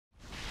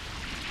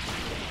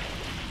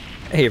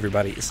Hey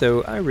everybody,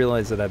 so I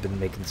realized that I've been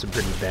making some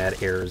pretty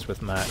bad errors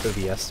with my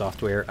OBS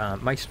software.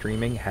 My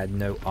streaming had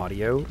no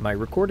audio. My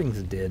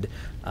recordings did,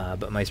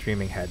 but my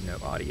streaming had no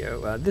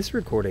audio. This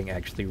recording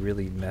actually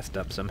really messed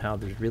up somehow.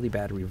 There's really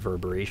bad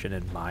reverberation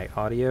in my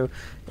audio,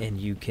 and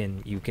you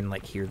can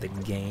like hear the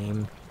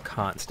game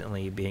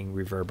constantly being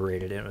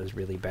reverberated, and it was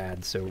really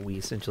bad. So we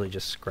essentially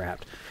just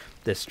scrapped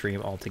this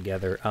stream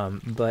altogether.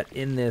 But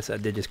in this, I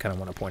did just kind of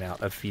want to point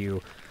out a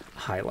few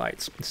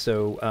highlights.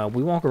 So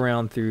we walk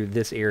around through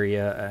this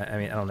area. I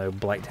mean, I don't know,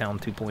 Blighttown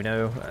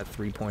 2.0,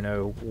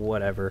 3.0,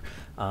 whatever.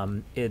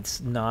 It's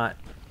not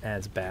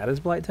as bad as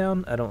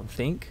Blighttown, I don't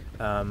think,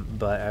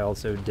 but I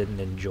also didn't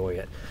enjoy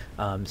it.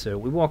 So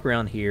we walk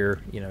around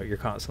here, you know, you're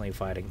constantly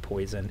fighting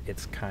poison.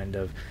 It's kind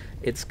of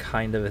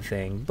a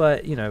thing,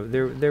 but you know,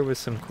 there was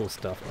some cool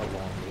stuff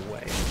along the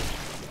way.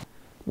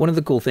 One of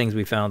the cool things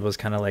we found was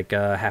kind of like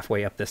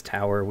halfway up this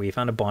tower, we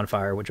found a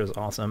bonfire, which was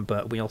awesome,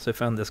 but we also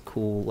found this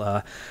cool,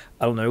 I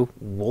don't know,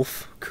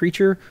 wolf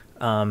creature.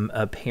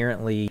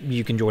 Apparently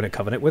you can join a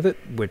covenant with it,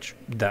 which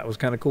that was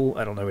kind of cool.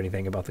 I don't know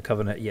anything about the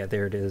covenant. Yeah,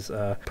 there it is.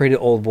 Pray to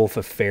Old Wolf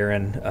of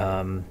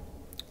Farron.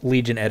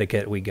 Legion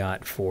etiquette we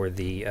got for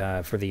the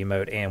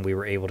emote, and we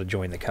were able to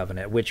join the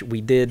covenant, which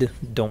we did.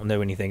 Don't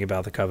know anything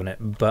about the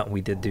covenant, but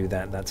we did do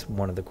that. That's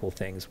one of the cool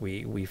things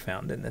we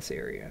found in this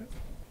area.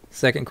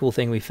 Second cool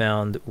thing we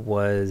found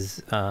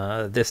was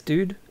this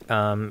dude.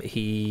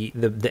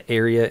 The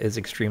area is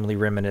extremely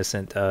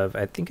reminiscent of,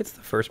 I think it's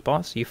the first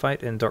boss you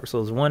fight in Dark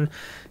Souls 1.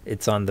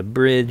 It's on the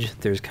bridge.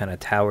 There's kind of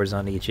towers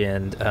on each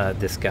end.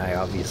 This guy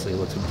obviously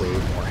looks way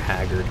more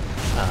haggard,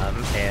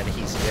 and I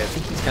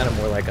think he's kind of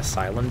more like a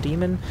Silent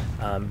demon.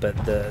 But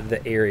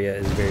the area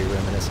is very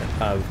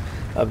reminiscent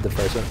of the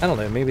first one. I don't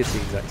know. Maybe it's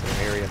the exact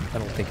same area. I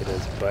don't think it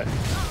is, but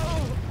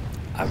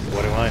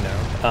what do I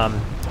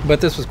know? But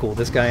this was cool.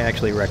 This guy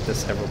actually wrecked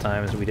us several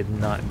times. We did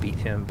not beat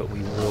him, but we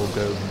will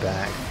go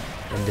back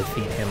and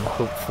defeat him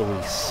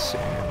hopefully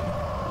soon.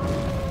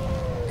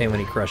 And when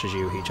he crushes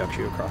you, he chucks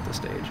you across the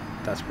stage.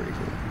 That's pretty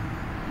cool.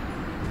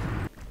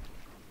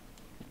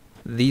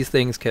 These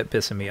things kept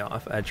pissing me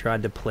off. I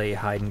tried to play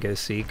hide and go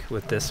seek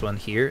with this one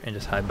here and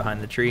just hide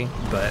behind the tree,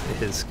 but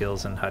his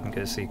skills in hide and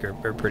go seek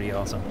are pretty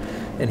awesome.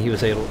 And he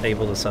was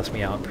able to suss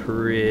me out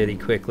pretty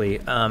quickly.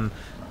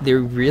 They're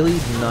really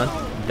not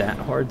that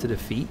hard to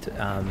defeat.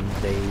 I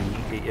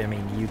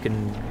mean, you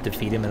can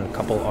defeat him in a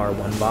couple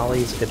R1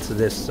 volleys. It's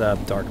this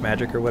dark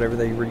magic or whatever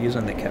they were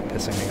using that kept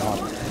pissing me off.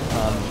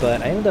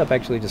 But I ended up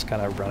actually just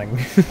kind of running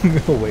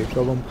away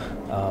from him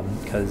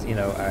because, you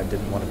know, I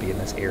didn't want to be in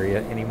this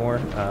area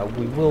anymore.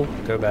 We will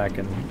go back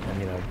and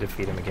you know,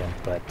 defeat him again.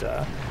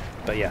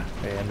 But yeah,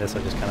 and this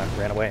I just kind of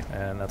ran away,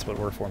 and that's what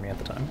worked for me at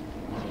the time.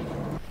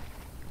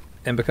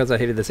 And because I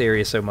hated this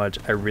area so much,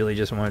 I really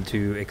just wanted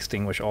to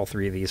extinguish all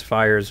three of these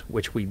fires,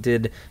 which we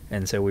did,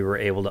 and so we were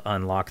able to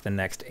unlock the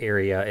next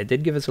area. It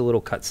did give us a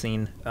little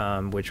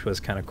cutscene, which was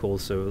kind of cool,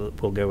 so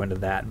we'll go into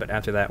that. But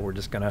after that, we're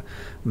just going to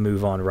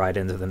move on right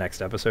into the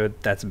next episode.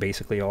 That's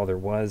basically all there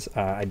was.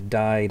 I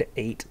died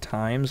 8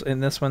 times in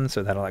this one,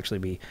 so that'll actually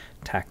be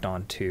tacked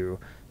on to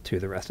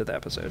the rest of the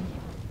episode.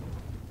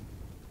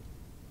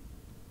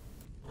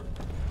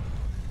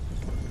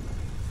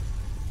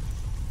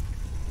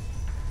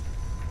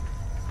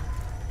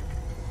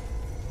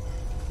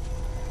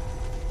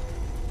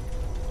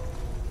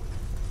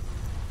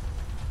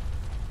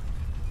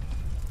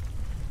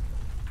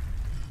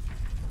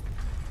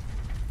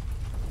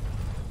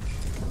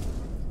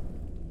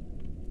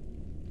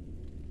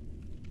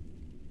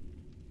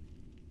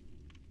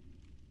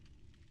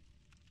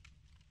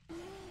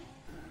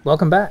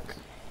 Welcome back.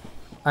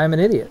 I'm an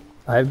idiot.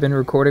 I've been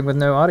recording with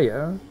no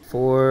audio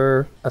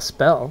for a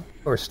spell,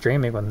 or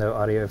streaming with no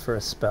audio for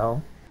a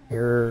spell. I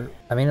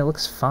mean, it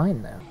looks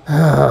fine now.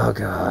 Oh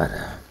god.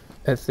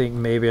 I think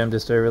maybe I'm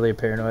just overly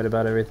paranoid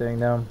about everything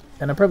now,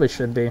 and I probably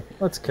should be.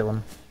 Let's kill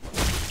him.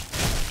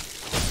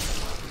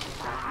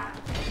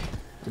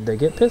 Did they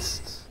get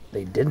pissed?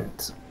 They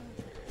didn't.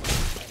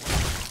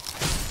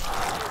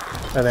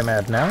 Are they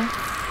mad now?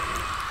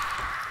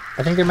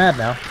 I think they're mad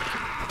now.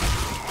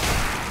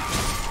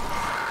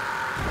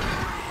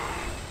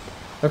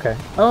 Okay.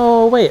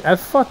 Oh, wait, I've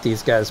fought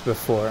these guys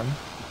before.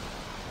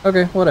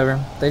 Okay,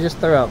 whatever. They just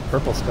throw out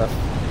purple stuff.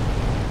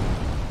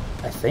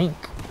 I think.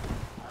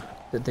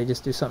 Did they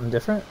just do something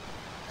different?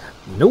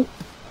 Nope.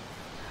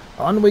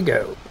 On we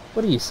go.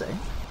 What do you say?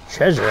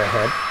 Treasure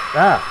ahead.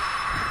 Ah!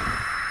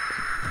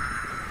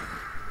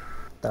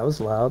 That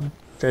was loud.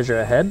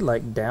 Treasure ahead,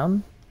 like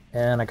down.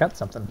 And I got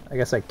something. I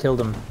guess I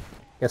killed him.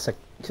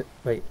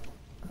 Wait.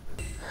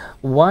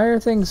 Why are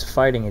things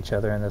fighting each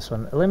other in this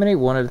one? Eliminate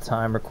one at a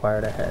time,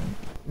 required ahead.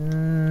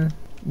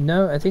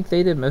 No, I think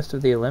they did most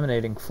of the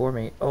eliminating for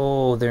me.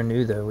 Oh, they're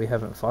new though. We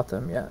haven't fought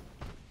them yet.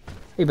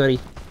 Hey, buddy.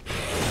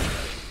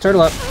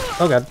 Turtle up.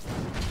 Oh, God.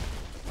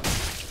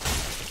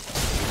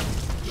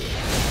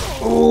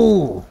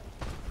 Ooh!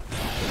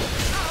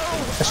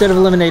 I should have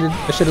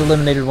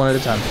eliminated one at a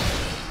time.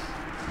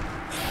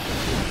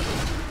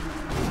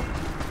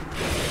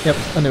 Yep,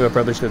 I knew I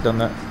probably should have done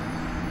that.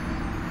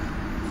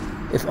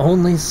 If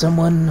only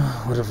someone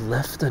would have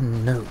left a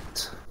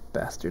note.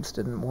 Bastards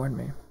didn't warn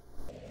me.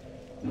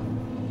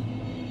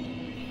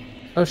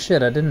 Oh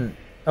shit, I didn't...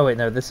 Oh wait,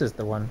 no, this is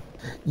the one.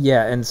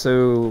 Yeah, and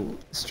so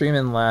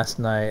streaming last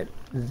night,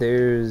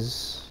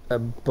 there's a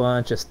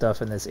bunch of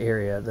stuff in this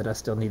area that I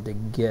still need to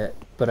get,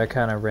 but I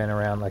kind of ran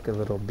around like a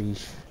little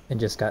beach and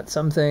just got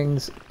some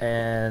things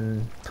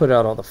and put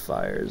out all the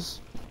fires.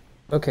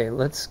 Okay,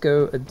 let's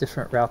go a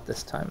different route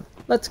this time.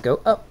 Let's go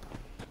up.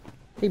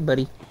 Hey,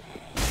 buddy.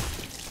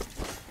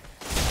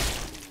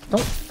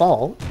 Don't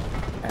fall,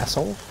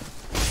 asshole.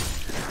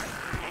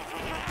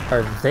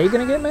 Are they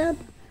gonna get mad?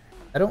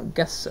 I don't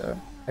guess so.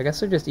 I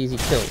guess they're just easy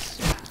kills.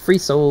 Free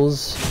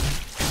souls.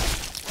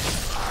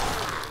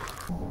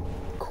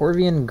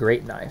 Corvian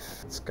Great Knife.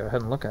 Let's go ahead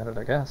and look at it,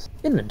 I guess.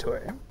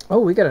 Inventory. Oh,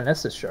 we got an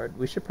Estus shard.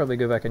 We should probably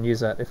go back and use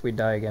that if we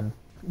die again.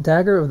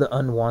 Dagger of the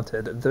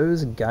Unwanted.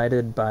 Those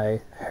guided by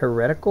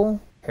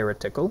heretical.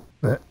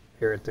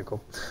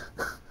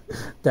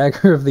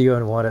 Dagger of the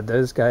Unwanted.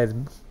 Those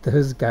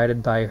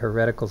guided by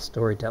heretical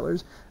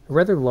storytellers. A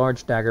rather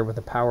large dagger with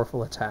a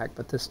powerful attack,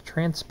 but this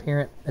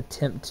transparent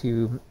attempt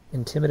to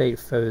intimidate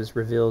foes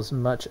reveals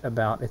much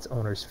about its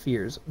owner's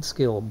fears.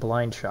 Skill,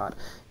 Blind Shot.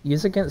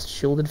 Use against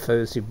shielded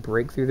foes to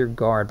break through their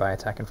guard by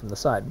attacking from the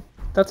side.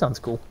 That sounds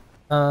cool.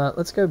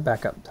 Let's go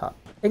back up top,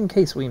 in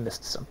case we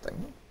missed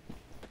something.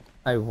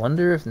 I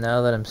wonder if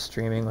now that I'm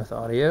streaming with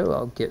audio,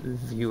 I'll get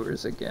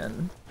viewers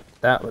again.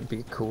 That would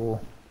be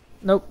cool.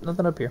 Nope,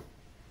 nothing up here.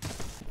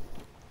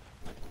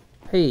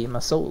 Hey, my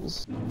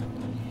souls.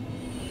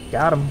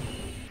 Got them.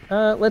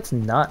 Let's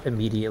not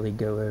immediately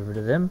go over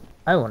to them.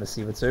 I want to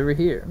see what's over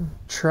here.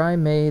 Try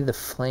may the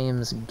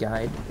flames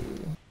guide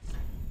thee.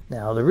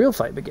 Now the real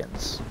fight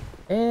begins.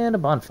 And a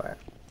bonfire.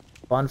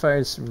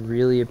 Bonfires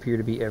really appear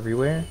to be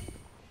everywhere.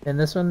 In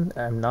this one,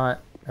 I'm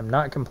not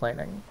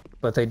complaining.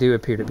 But they do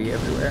appear to be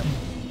everywhere.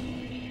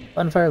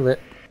 Bonfire lit.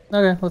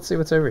 Okay, let's see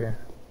what's over here.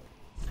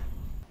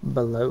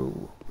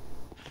 Below.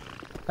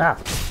 Ah!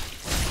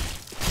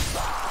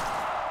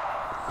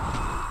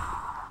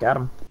 Got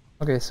him.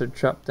 Okay, so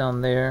drop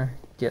down there,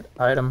 get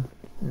item.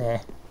 Nah.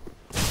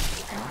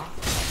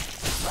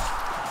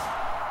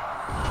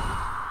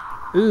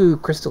 Ooh,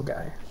 crystal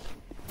guy.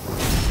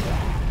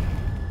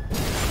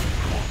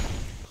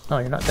 Oh,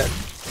 you're not dead.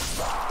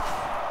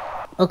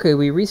 Okay,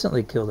 we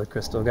recently killed a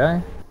crystal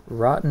guy.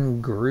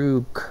 Rotten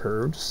Grue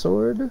Curved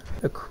Sword?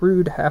 A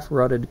crude,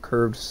 half-rotted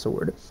curved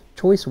sword.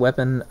 Choice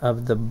weapon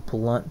of the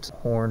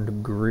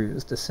blunt-horned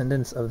Grues,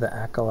 descendants of the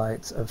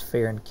acolytes of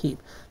Fair and Keep.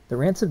 The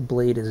rancid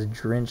blade is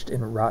drenched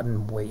in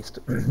rotten waste,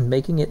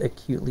 making it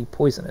acutely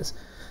poisonous.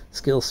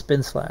 Skill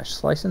Spin Slash.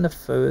 Slice into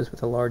foes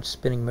with a large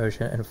spinning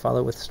motion and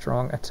follow with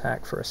strong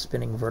attack for a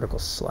spinning vertical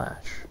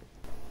slash.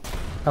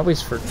 I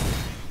always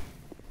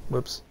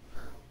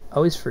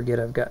forget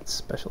I've got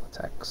special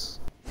attacks.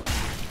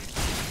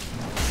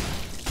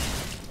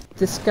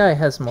 This guy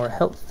has more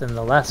health than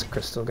the last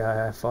crystal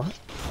guy I fought.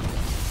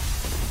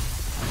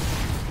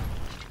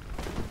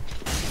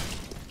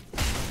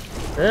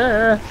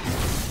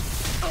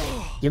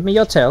 Give me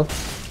your tail.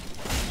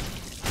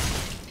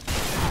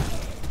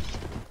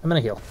 I'm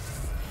gonna heal.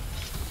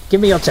 Give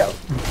me your tail.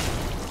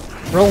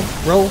 Roll,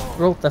 roll,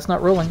 roll. That's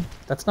not rolling.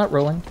 That's not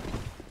rolling.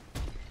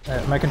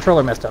 My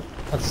controller messed up.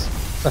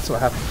 That's what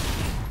happened.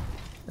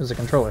 It was a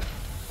controller.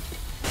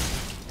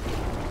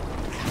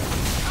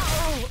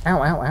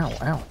 Ow, ow, ow,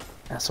 ow.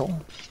 Asshole.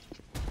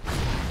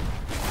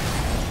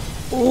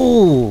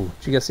 Ooh!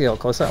 Did you guys see how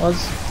close that was?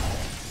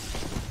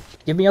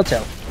 Give me your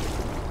tail.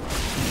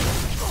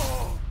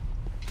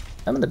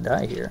 I'm gonna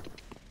die here.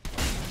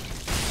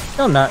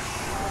 No, I'm not.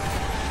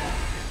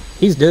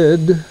 He's dead.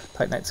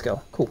 Titanite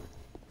skull. Cool.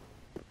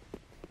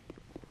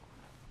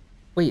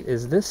 Wait,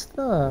 is this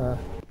the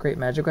great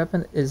magic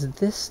weapon? Is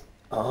this...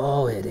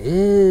 Oh, it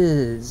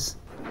is!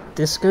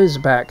 This goes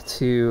back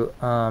to,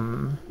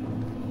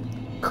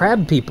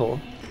 crab people.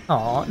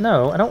 Aw,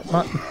 no, I don't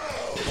want...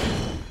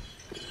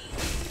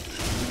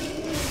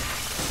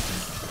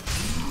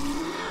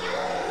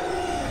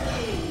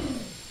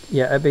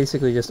 Yeah, I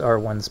basically just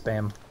R1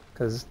 spam,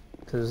 cause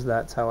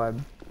that's how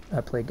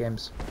I play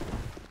games.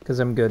 Cause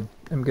I'm good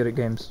at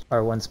games.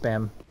 R1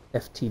 spam,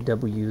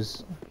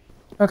 FTWs.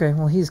 Okay,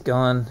 well he's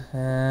gone,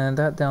 and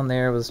that down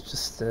there was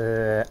just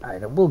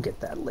item. We'll get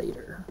that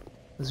later.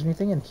 Is there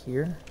anything in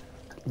here?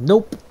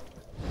 Nope.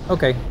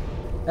 Okay,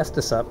 that's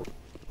this up.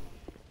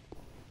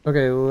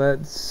 Okay,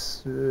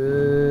 let's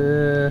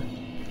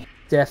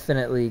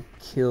definitely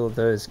kill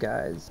those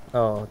guys.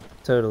 Oh,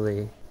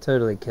 totally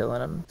killing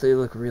them. They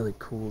look really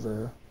cool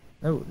though.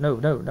 No, no,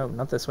 no, no,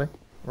 not this way.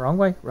 Wrong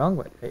way, wrong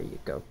way. There you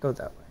go. Go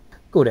that way.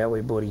 Go that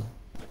way, buddy.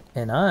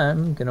 And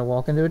I'm gonna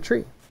walk into a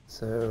tree.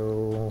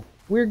 So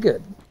we're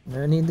good.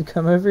 No need to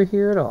come over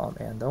here at all,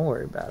 man. Don't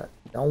worry about it.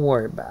 Don't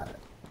worry about it.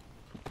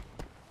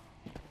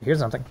 Here's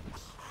something.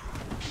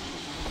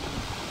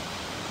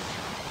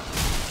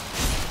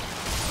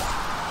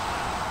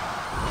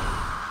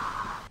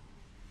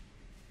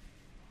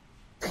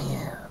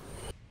 Damn.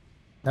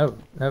 No,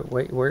 no,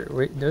 wait,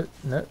 no,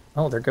 no.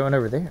 Oh, they're going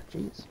over there.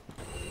 Jeez.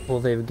 Well,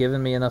 they've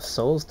given me enough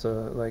souls to,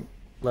 like,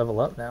 level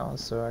up now,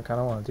 so I kind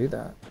of want to do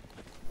that.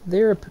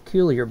 They're a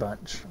peculiar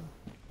bunch.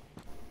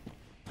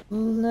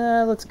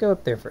 Nah, let's go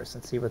up there first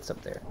and see what's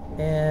up there.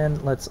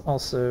 And let's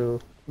also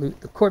loot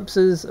the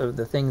corpses of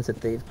the things that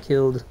they've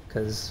killed,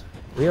 because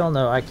we all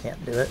know I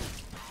can't do it.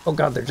 Oh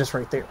god, they're just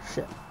right there.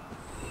 Shit.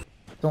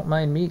 Don't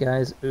mind me,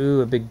 guys.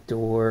 Ooh, a big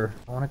door.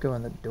 I want to go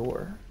in the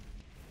door.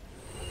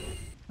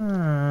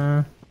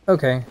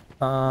 Okay.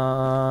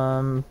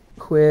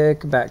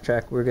 Quick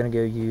backtrack. We're gonna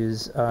go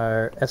use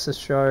our Essus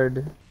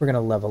shard. We're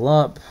gonna level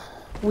up.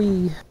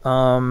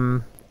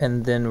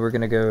 And then we're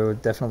gonna go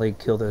definitely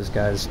kill those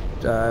guys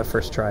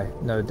first try.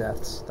 No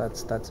deaths.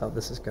 That's how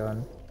this is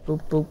going.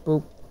 Boop, boop,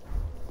 boop.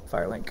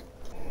 Firelink.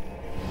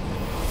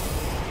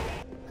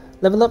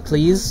 Level up,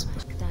 please.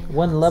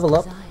 One level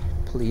up,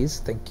 please.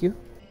 Thank you.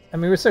 I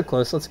mean, we're so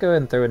close. Let's go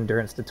ahead and throw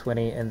endurance to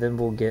 20, and then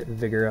we'll get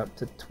vigor up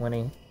to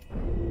 20.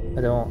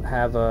 I don't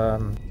have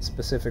a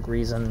specific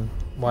reason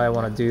why I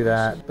want to do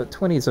that, but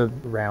 20 is a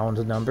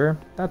round number.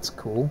 That's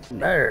cool.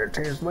 There,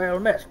 'tis well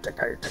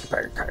domesticated.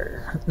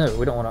 No,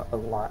 we don't want to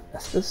allot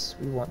Estus.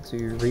 We want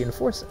to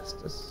reinforce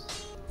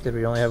Estus. Did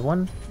we only have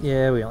one?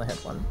 Yeah, we only had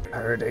one.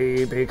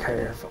 Hardy, be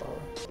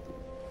careful.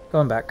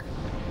 Going back.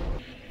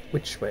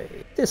 Which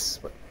way?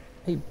 This way.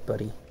 Hey,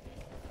 buddy.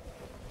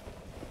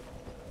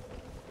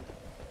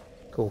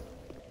 Cool.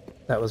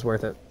 That was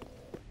worth it.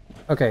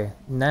 Okay,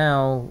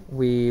 now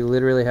we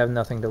literally have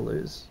nothing to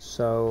lose,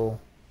 so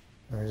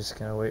we're just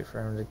gonna wait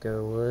for him to go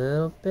a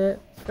little bit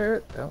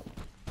further. Oh,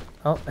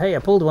 oh, hey, I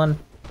pulled one.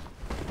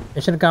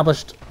 Mission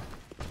accomplished.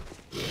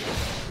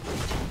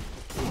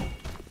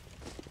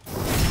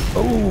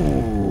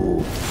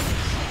 Oh!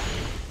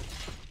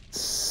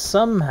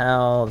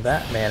 Somehow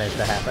that managed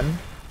to happen.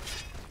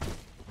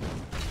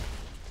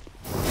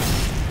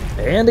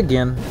 And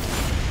again.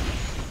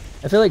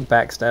 I feel like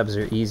backstabs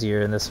are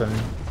easier in this one.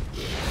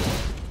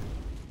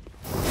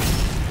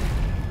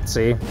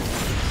 See?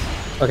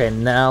 Okay,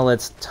 now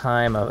let's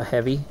time a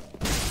heavy.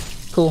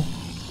 Cool.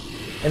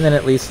 And then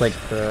at least like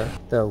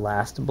the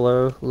last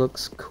blow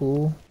looks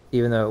cool,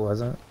 even though it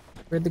wasn't.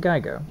 Where'd the guy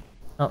go?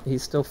 Oh,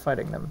 he's still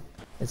fighting them.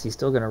 Is he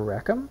still gonna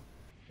wreck him?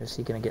 Or is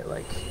he gonna get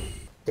like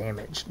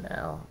damaged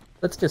now?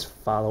 Let's just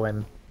follow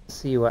him,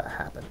 see what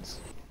happens.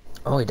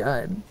 Oh, he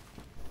died.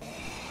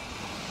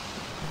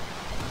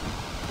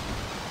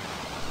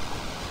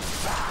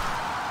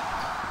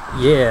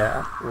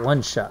 Yeah,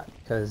 one shot,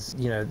 because,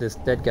 you know, this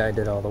dead guy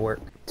did all the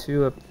work.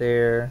 Two up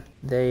there,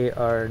 they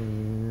are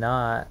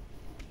not...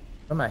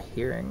 What am I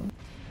hearing?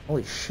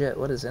 Holy shit,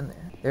 what is in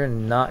there? They're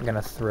not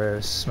gonna throw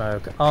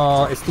smoke.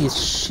 Oh, it's these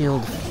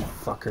shield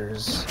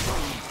fuckers.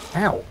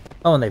 Ow!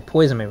 Oh, and they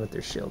poison me with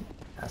their shield.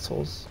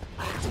 Assholes.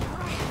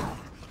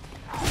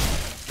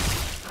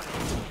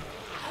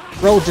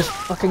 Roll, just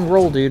fucking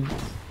roll, dude.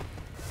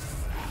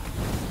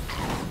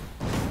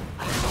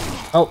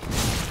 Oh.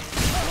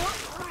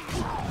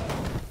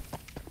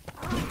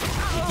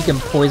 You can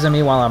poison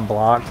me while I'm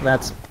blocked?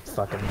 That's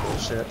fucking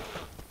bullshit.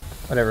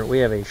 Whatever, we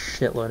have a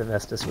shitload of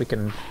Estus. We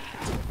can...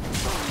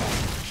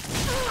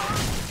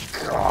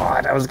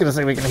 God, I was gonna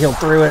say we can heal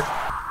through it.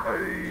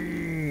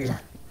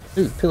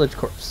 Ooh, pillage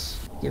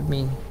corpse. Give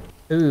me...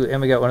 Ooh,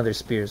 and we got one of their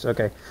spears.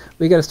 Okay,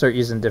 we gotta start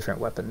using different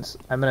weapons.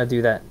 I'm gonna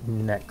do that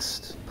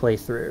next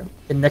playthrough.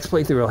 And next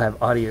playthrough will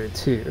have audio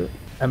too.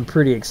 I'm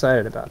pretty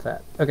excited about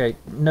that. Okay,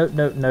 note,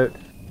 note, note.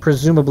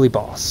 Presumably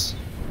boss.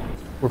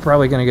 We're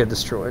probably gonna get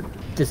destroyed.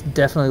 This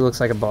definitely looks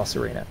like a boss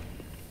arena.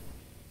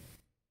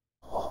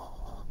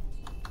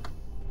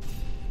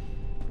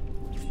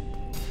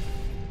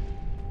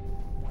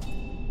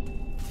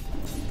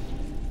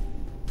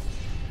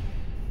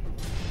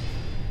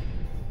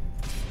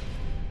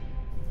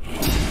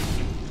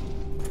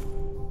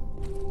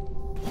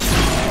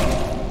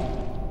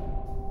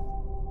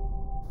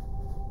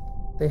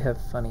 They have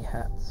funny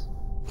hats.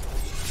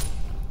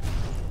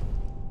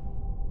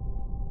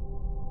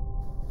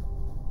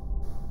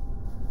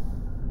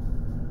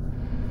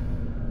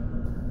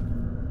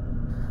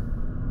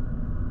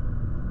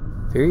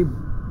 Very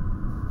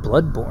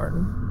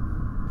Bloodborne.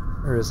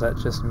 Or is that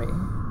just me?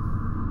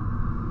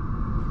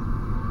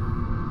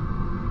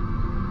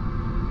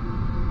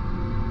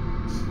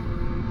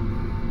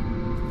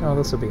 Oh,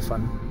 this will be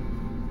fun.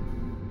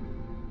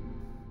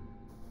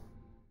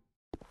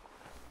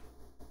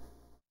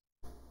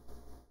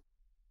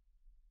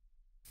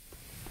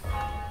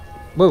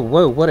 Whoa,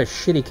 whoa, what a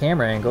shitty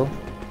camera angle.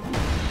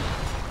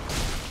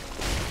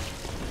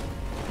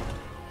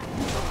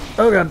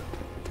 Oh god.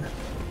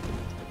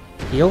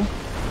 Heal?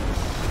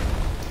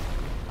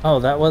 Oh,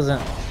 that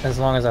wasn't as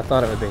long as I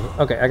thought it would be.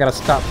 Okay, I gotta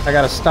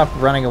stop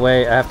running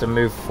away. I have to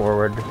move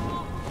forward.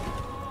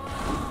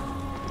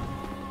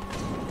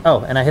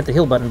 Oh, and I hit the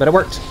heal button, but it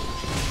worked.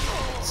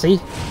 See?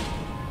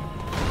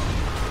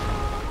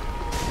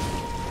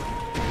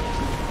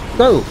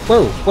 Whoa,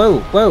 whoa, whoa,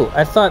 whoa.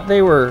 I thought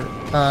they were,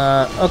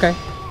 okay.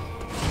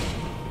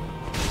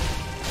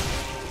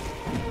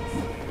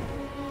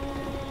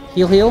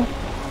 Heal, heal.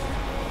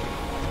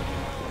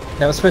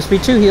 That was supposed to be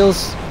 2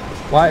 heals.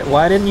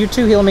 Why didn't you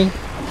 2 heal me?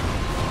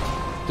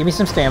 Give me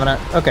some stamina.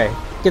 Okay,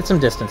 get some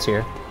distance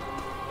here.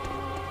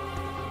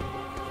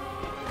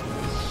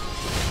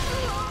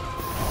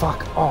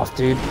 fuck off,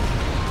 dude.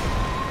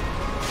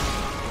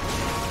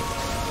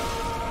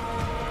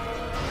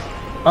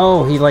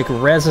 Oh, he like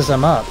reses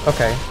them up.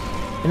 Okay.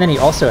 And then he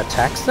also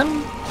attacks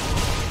them?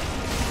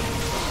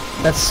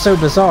 That's so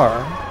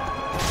bizarre.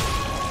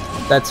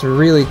 That's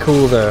really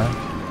cool though.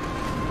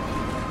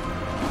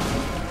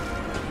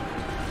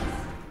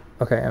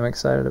 Okay, I'm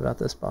excited about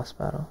this boss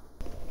battle.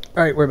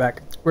 Alright, we're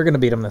back. We're gonna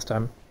beat him this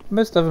time.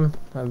 Most of them,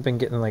 I've been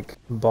getting like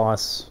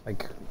boss,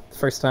 like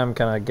first time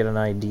kinda get an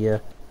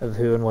idea of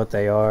who and what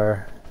they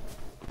are.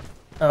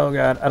 Oh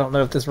god, I don't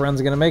know if this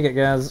run's gonna make it,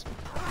 guys.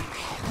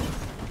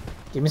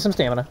 Give me some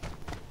stamina.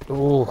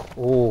 Ooh,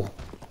 ooh.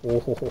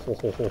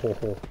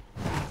 Oh.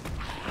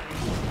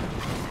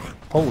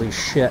 Holy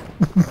shit.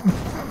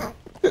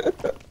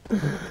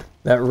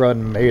 That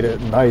run made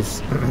it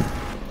nice.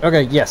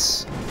 Okay,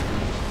 yes.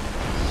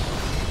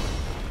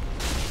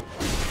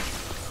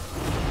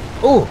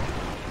 Ooh!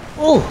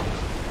 Ooh!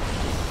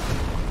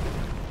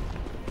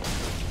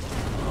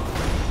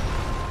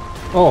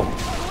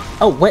 Oh.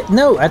 Oh, wait,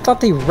 no, I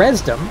thought they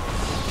rezzed him.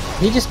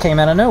 He just came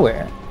out of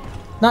nowhere.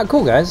 Not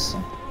cool, guys.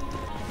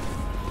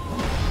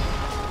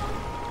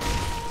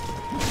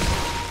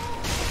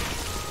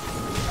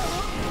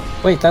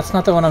 Wait, that's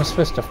not the one I'm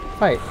supposed to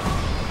fight.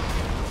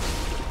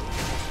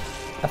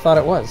 I thought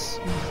it was.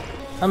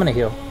 I'm gonna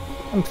heal.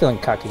 I'm feeling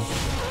cocky.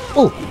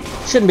 Ooh!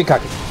 Shouldn't be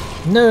cocky.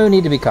 No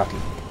need to be cocky.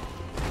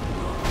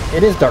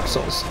 It is Dark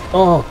Souls.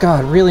 Oh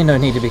god, really no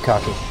need to be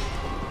cocky.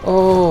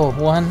 Oh,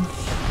 1,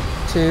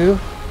 2.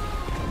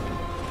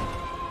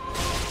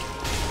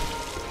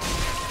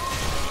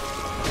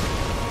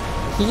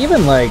 He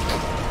even like...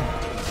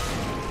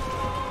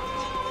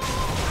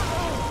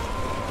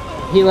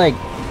 He like...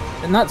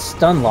 Not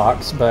stun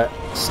locks, but...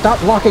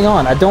 Stop locking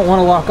on! I don't want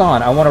to lock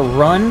on. I want to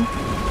run.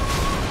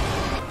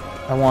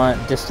 I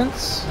want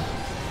distance.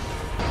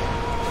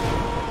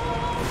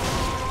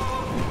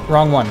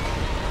 Wrong one.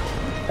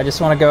 I just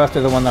want to go after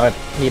the one that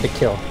I need to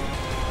kill.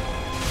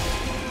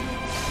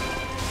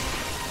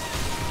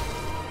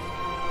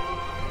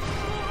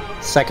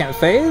 Second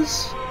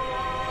phase?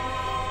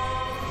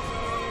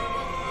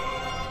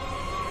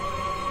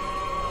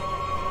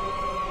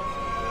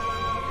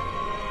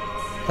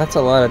 That's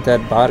a lot of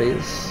dead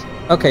bodies.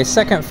 Okay,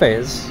 second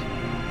phase.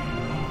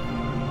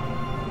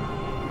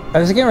 I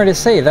was getting ready to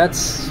say,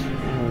 that's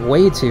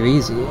way too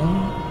easy.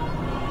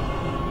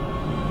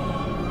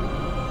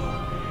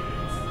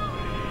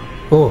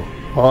 Oh,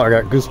 I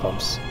got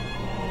goosebumps.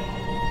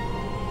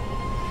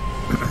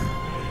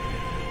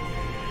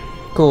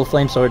 Cool,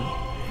 flame sword.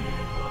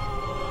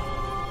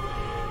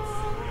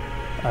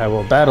 I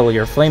will battle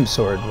your flame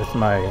sword with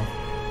my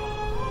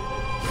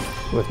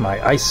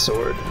ice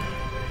sword.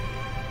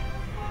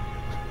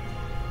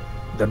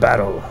 The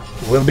battle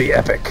will be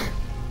epic.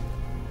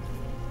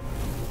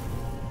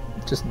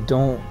 Just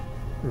don't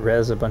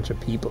res a bunch of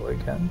people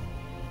again.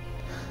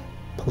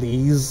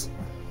 Please.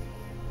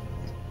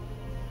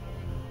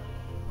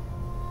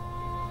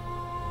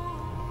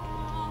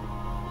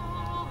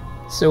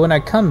 So when I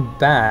come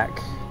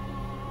back...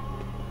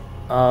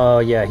 Oh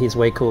yeah, he's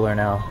way cooler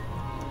now.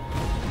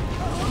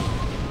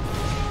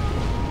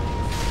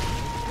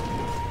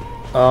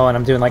 Oh, and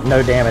I'm doing like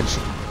no damage.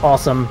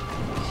 Awesome.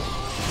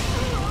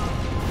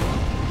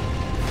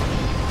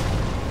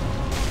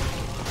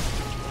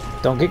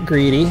 Don't get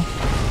greedy.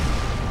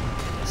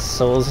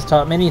 Souls has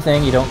taught me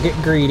anything, you don't get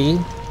greedy.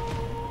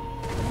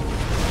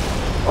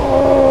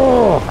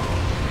 Oh!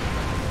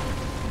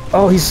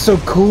 Oh, he's so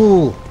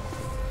cool!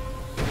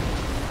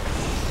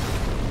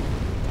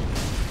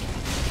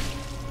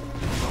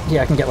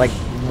 Yeah, I can get like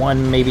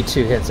 1, maybe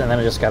 2 hits, and then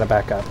I just gotta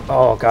back up.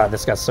 Oh god,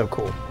 this guy's so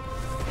cool.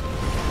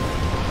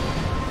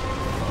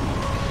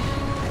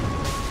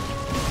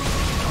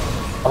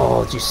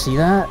 Oh, did you see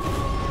that?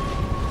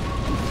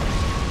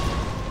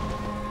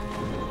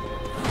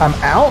 I'm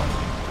out?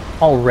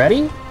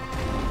 Already?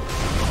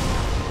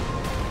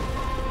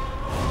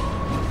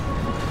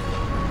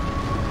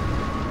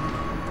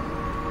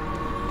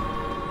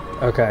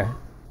 Okay.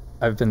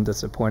 I've been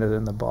disappointed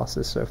in the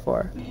bosses so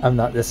far. I'm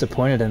not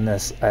disappointed in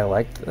this. I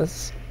like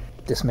this.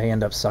 This may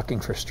end up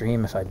sucking for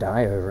stream if I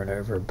die over and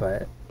over,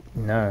 but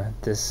no,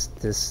 this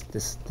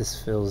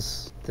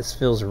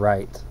feels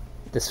right.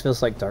 This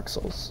feels like Dark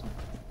Souls.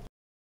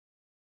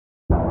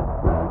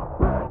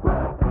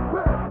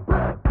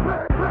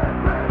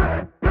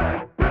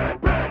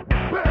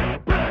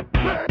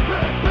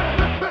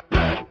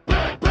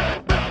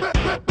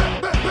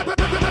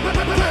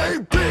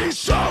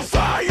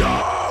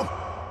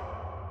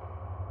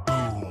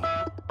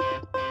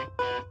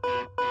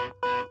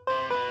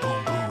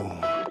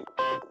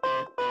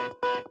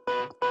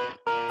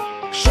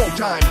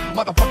 Showtime,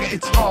 motherfucker,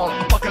 it's on.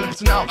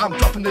 Apocalypse now, I'm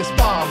dropping this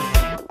bomb.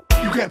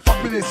 You can't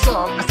fuck with this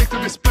song. I stick to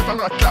this split, I'm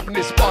not clapping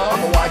this bomb.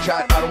 I'm a white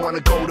shot, I don't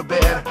wanna go to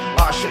bed.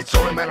 Ah shit,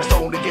 sorry man, I'm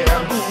stoned again.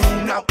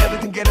 Ooh, now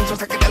everything getting so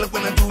psychedelic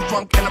when I'm too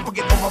drunk and I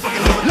forget all my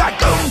fucking lyrics. Like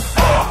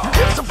you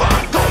can't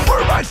survive, don't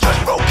worry about it, just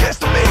focus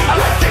to me. I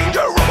like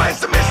danger,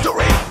 romance, and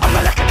mystery. I'm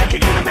a like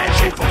in a man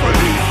shape for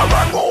free. I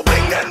rock more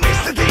bling than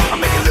Mr. D. I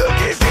make it look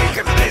easy,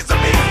 cause it is to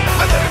me.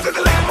 I tell you to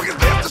the leg, I'm fucking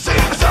flip to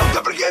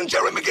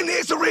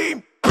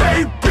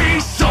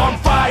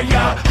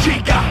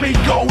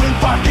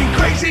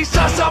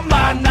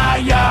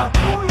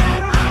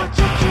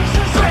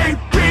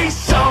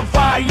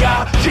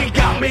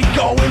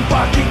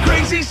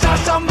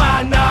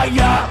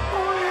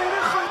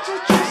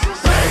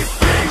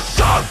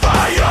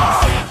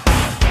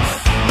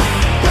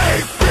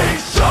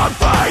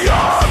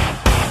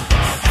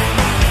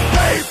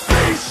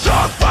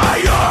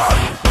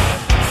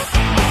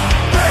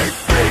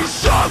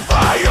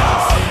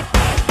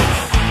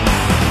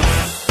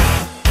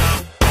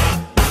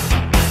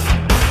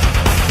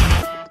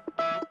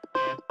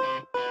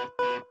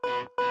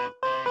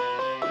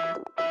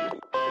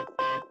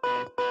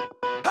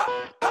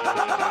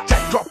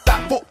Jack, drop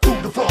that foot to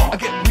the floor. I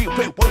get real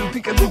paid, what do you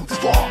think I lose this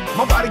for?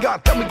 My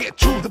bodyguard got me get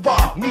through the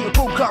bar. Me and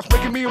boom cops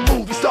making me a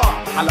movie star.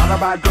 A lot of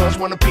bad girls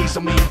want a piece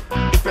of me.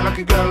 If you're like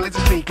a girl, let's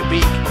just sneak a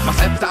peek. My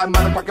style,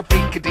 motherfucker,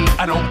 peek-a-dee.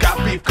 I don't got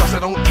beef cause I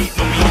don't eat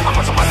no meat. I'm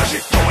on some other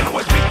shit, throwing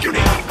away speak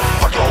unique.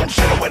 Fuck your own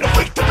shit, I wait a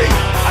freak to be.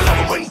 I love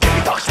it when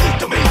Kimmy talks sweet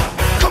to me.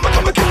 Come on,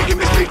 give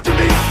me, speak to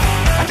me.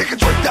 I take a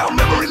trip down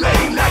memory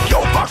lane. Like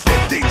yo, Fox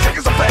 15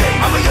 seconds of fame.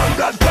 I'm a young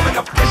blood coming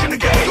up fresh in the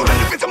game. Don't let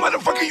me fit a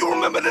motherfucker, you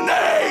remember the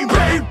name.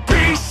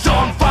 Baby's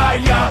on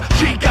fire.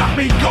 She got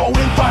me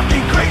going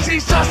fucking crazy.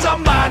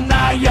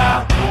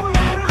 Sasamanaya.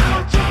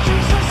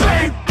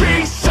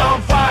 Baby's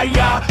on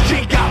fire.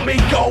 She got me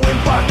going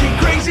fucking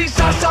crazy.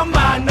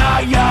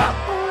 Sasamanaya.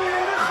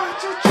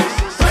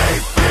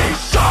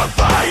 Baby's on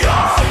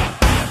fire.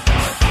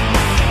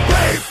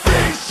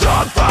 Baby's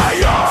on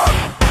fire.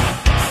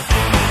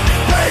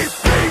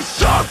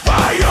 Baby's on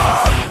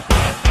fire.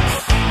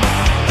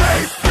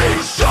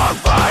 Baby's on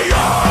fire.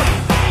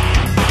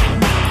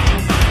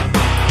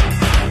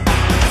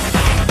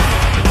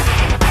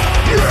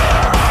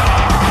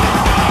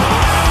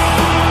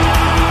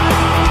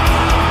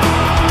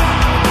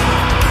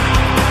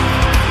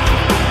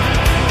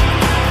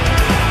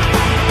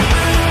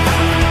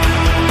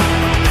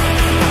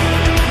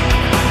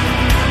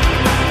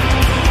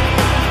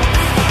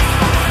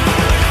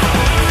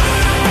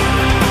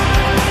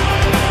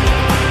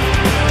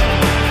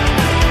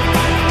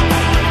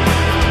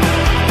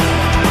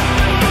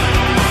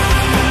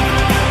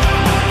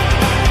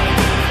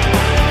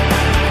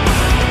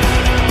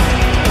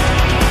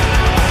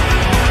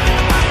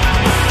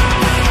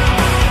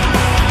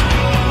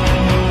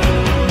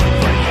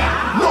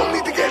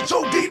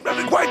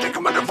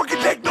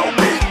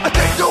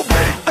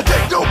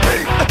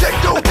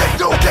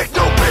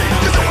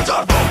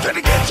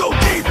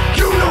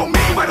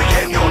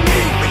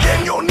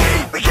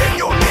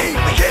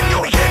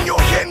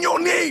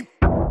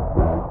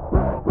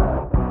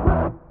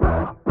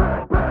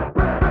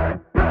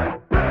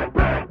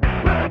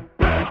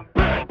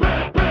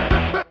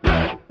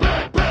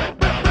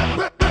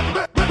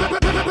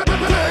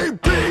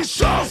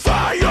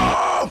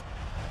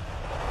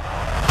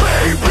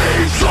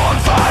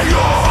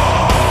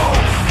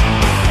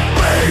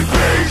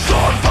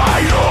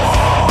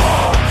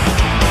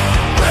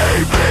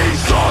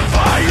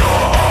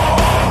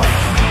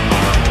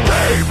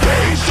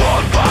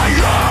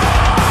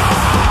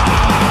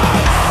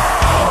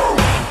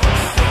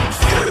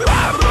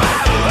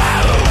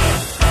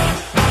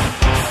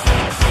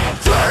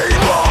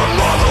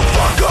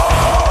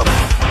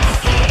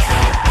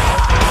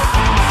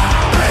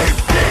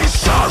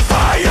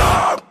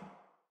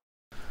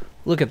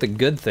 Look at the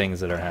good things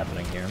that are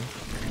happening here.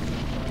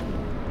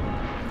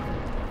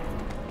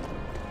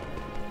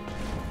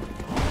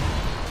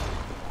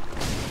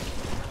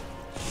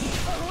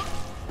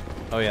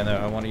 Oh yeah, no,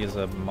 I want to use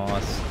a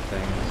moss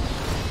thing.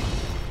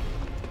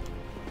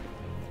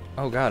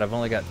 Oh god, I've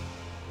only got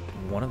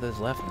one of those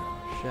left now.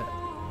 Shit.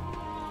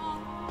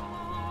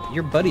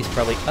 Your buddy's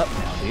probably up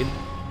now, dude.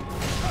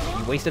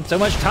 You wasted so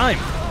much time!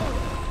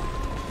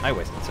 I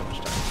wasted so much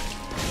time.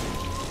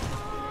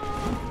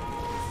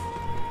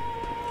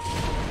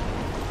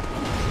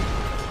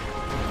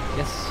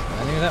 Yes,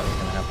 I knew that was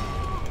gonna happen.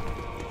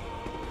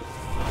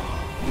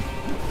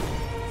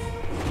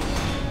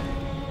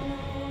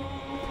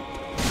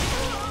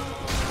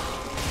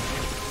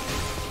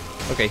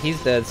 Okay,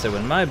 he's dead, so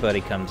when my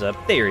buddy comes up,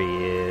 there he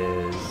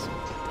is.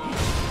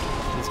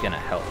 He's gonna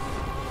help.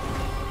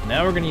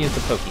 Now we're gonna use the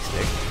pokey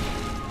stick.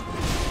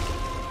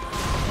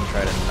 And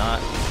try to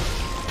not...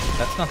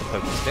 That's not the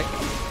pokey stick.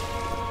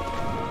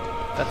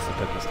 That's the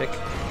pokey stick.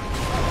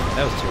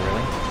 That was too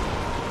early.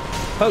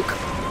 Poke!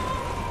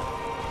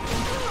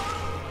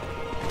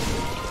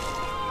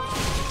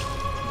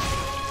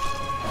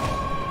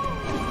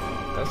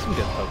 That was some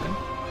good poking.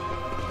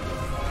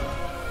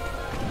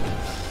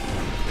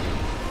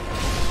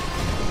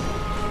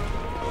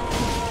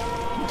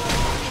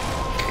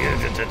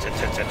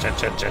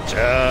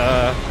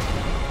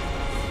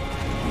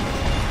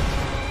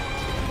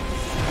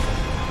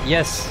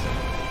 Yes.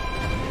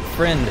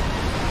 Friend.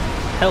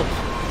 Help.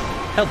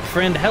 Help,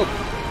 friend, help.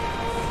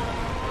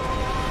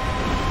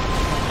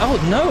 Oh,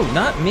 no,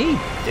 not me,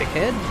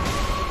 dickhead.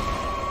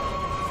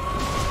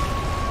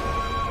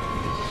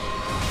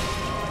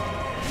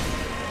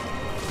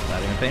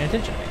 Not even paying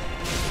attention to me.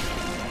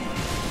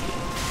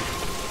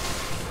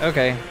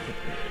 Okay.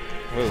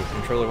 Whoa,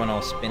 controller went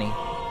all spinny.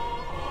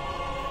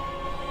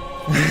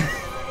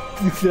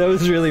 That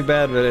was really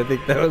bad, but I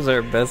think that was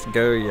our best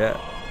go yet.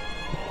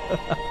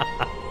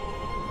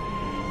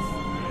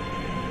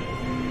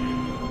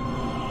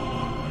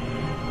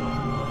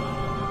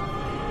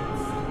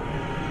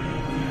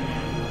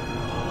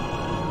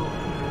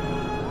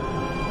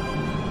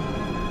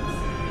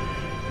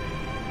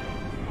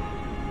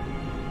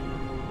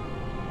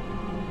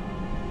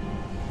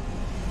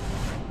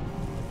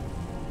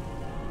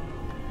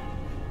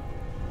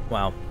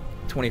 Wow,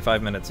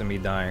 25 minutes of me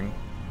dying.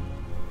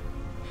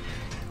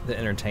 The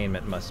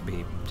entertainment must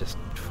be just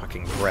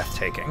fucking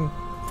breathtaking.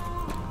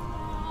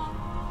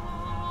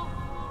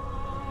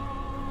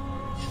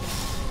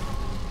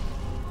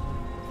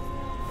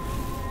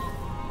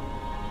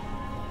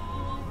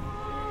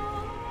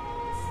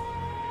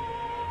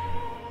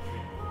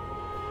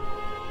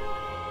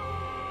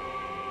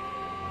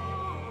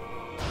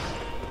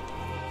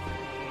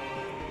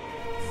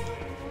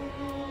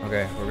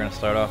 Okay, we're gonna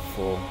start off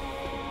full.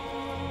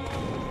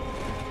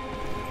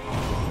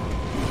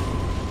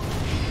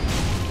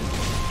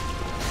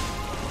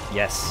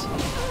 Yes.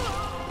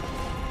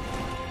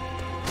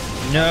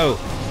 No!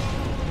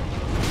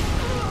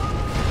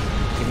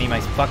 Give me my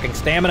fucking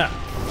stamina!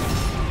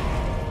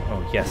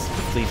 Oh, yes.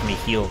 It leaves me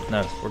healed.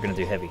 No, we're gonna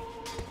do heavy.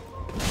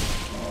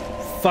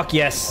 Fuck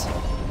yes!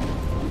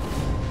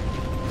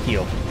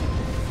 Heal.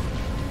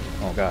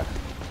 Oh, God.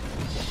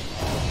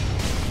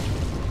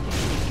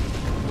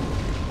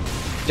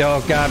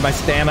 Oh, God, my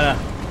stamina!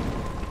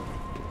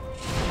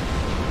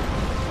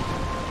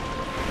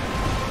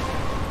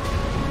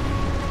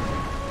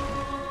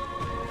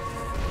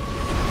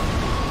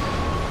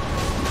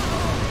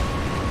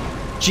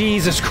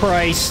 Jesus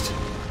Christ!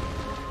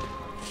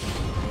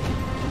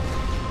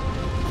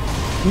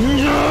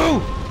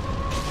 No!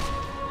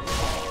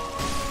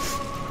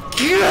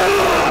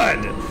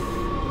 God!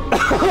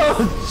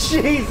 Oh,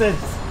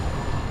 Jesus!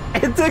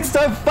 It took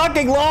so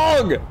fucking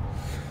long!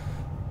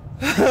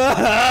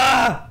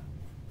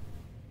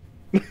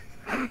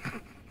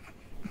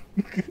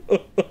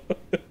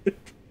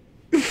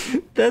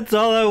 That's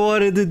all I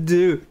wanted to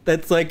do.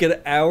 That's like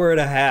an hour and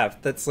a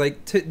half. That's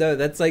like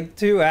that's like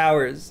 2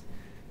 hours.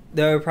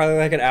 No, probably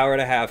like an hour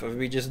and a half of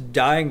me just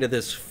dying to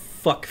this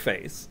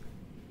fuckface.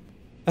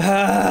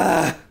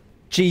 Ah,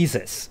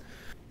 Jesus.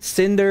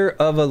 Cinder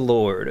of a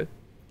Lord.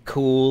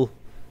 Cool.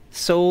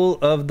 Soul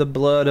of the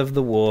blood of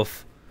the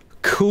wolf.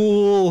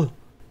 Cool.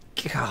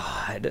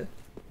 God.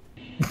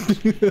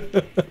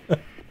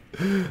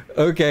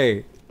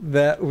 Okay,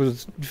 that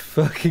was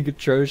fucking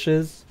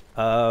atrocious.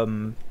 I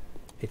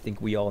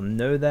think we all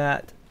know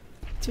that.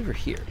 It's over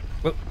here.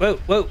 Whoa, whoa,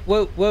 whoa,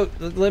 whoa, whoa.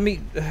 Let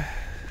me...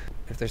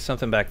 If there's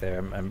something back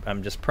there,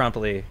 I'm just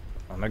promptly...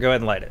 I'm gonna go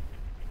ahead and light it.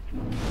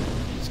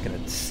 Just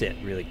gonna sit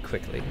really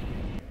quickly.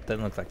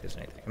 Doesn't look like there's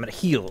anything. I'm gonna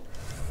heal,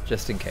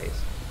 just in case.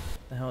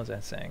 What the hell is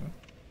that saying?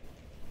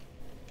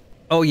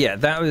 Oh yeah,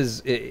 that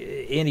was...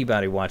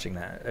 Anybody watching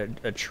that,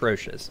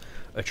 atrocious.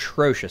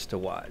 Atrocious to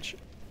watch.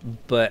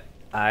 But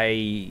how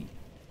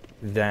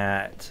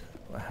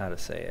to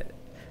say it?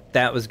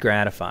 That was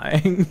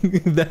gratifying.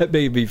 That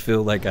made me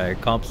feel like I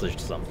accomplished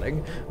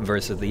something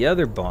versus the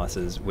other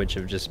bosses, which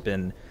have just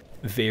been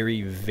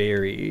very,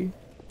 very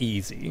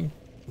easy.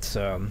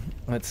 So,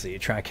 let's see.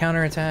 Try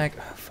counterattack.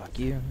 Oh, fuck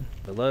you.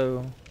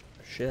 Below.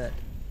 Shit.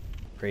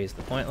 Praise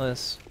the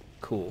pointless.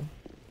 Cool.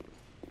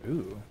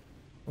 Ooh.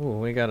 Ooh,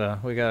 we got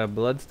a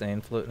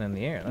bloodstain floating in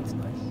the air. That's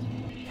nice.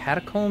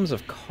 Catacombs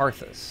of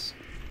Carthus.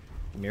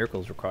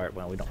 Miracles required.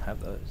 Well, we don't have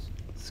those.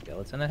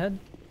 Skeleton ahead?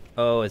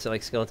 Oh, is it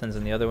like skeletons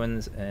in the other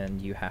ones,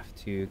 and you have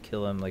to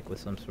kill them like with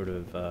some sort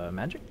of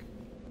magic?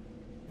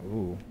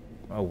 Ooh.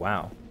 Oh,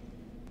 wow.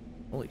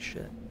 Holy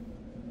shit.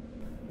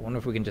 I wonder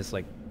if we can just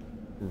like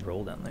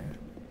roll down there.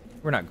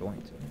 We're not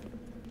going to.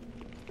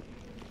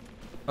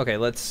 Okay,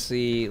 let's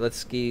see.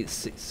 Let's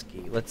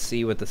Let's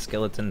see what the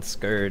skeleton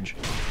scourge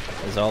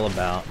is all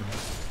about.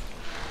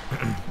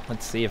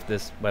 Let's see if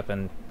this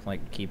weapon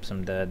like keeps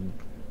him dead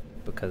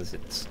because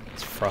it's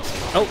frosty.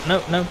 Oh no,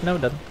 it doesn't.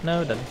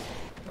 No, it doesn't.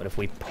 What if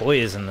we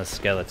poison the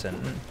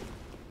skeleton?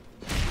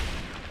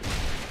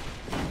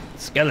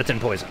 Skeleton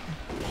poison.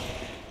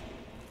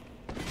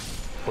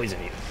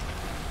 Poison you.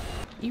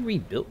 You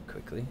rebuilt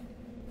quickly.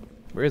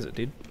 Where is it,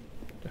 dude?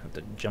 Do I have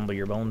to jumble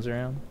your bones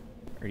around?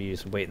 Or do you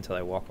just wait until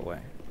I walk away?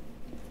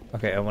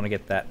 Okay, I want to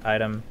get that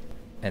item,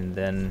 and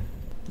then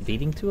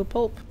beating to a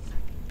pulp?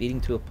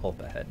 Beating to a pulp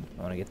ahead.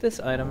 I want to get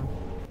this item,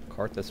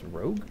 Carthus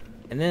Rogue,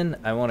 and then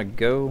I want to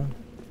go...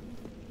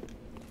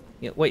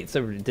 Yeah, wait,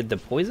 so did the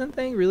poison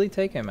thing really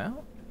take him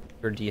out?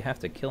 Or do you have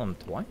to kill him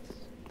twice?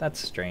 That's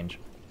strange.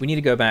 We need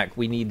to go back.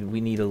 We need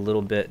a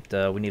little bit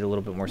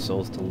more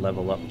souls to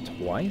level up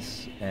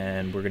twice,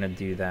 and we're gonna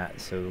do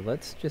that. So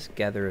let's just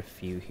gather a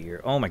few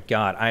here. Oh my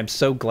god, I'm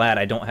so glad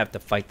I don't have to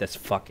fight this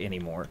fuck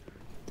anymore.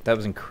 That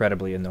was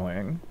incredibly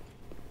annoying.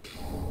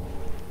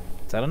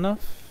 Is that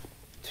enough?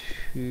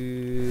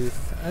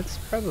 That's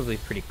probably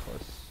pretty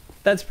close.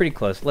 That's pretty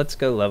close. Let's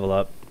go level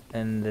up,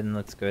 and then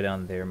let's go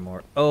down there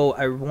more. Oh,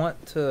 I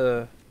want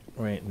to...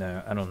 Wait,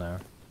 no, I don't know.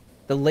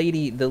 The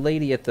lady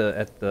at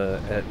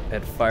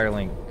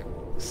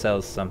Firelink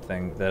sells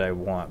something that I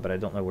want, but I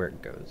don't know where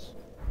it goes.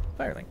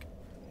 Firelink.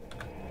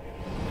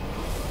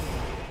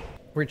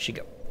 Where'd she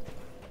go?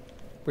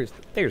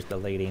 There's the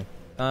lady.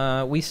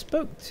 We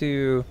spoke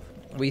to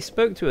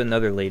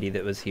another lady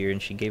that was here,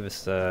 and she gave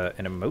us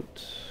an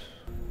emote.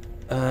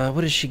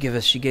 What did she give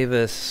us? She gave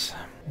us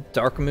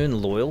Dark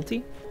Moon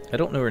Loyalty. I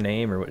don't know her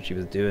name or what she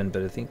was doing,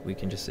 but I think we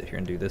can just sit here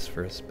and do this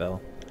for a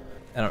spell.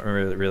 I don't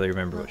really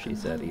remember what she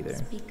said either.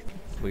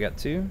 We got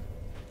 2?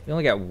 We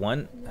only got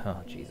 1?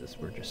 Oh, Jesus,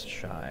 we're just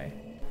shy.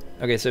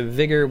 Okay, so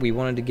Vigor, we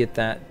wanted to get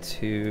that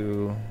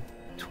to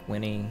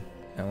 20.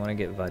 I want to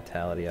get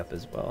Vitality up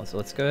as well. So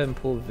let's go ahead and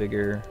pull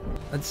Vigor.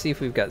 Let's see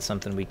if we've got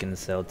something we can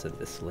sell to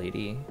this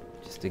lady,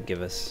 just to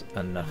give us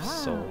enough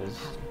souls.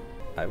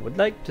 I would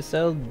like to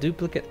sell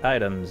duplicate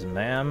items,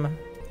 ma'am.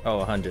 Oh,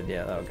 100,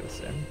 yeah, that'll get us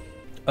in.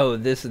 Oh,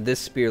 this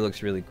spear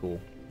looks really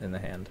cool in the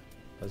hand.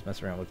 I was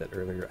messing around with it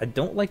earlier. I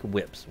don't like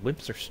whips.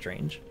 Whips are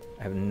strange.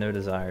 I have no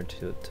desire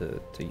to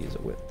use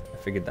a whip. I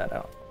figured that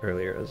out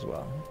earlier as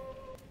well.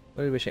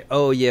 What did we say?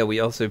 Oh yeah, we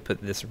also put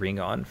this ring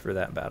on for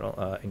that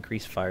battle.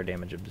 Increased fire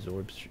damage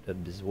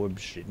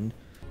absorption.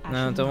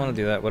 No, don't want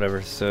to do that.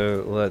 Whatever.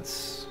 So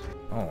let's...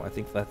 Oh, I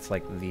think that's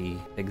like the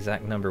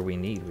exact number we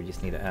need. We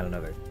just need to add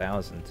another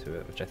 1,000 to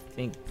it, which I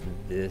think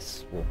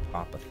this will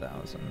pop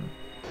 1,000.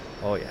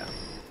 Oh yeah.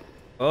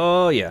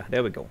 Oh yeah.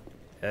 There we go.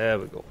 There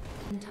we go.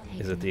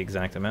 Is it the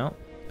exact amount?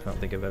 I don't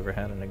think I've ever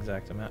had an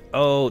exact amount.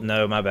 Oh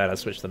no, my bad. I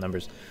switched the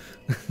numbers.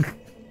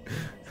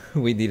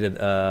 We needed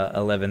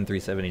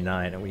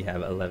 11,379 and we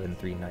have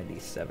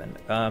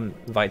 11,397.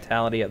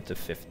 Vitality up to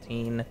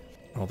 15.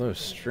 Although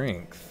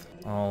strength.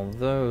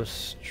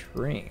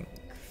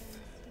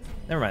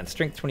 Never mind,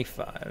 strength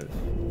 25.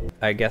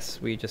 I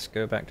guess we just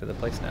go back to the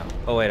place now.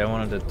 Oh wait, I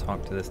wanted to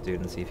talk to this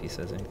dude and see if he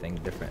says anything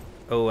different.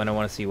 Oh, and I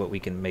want to see what we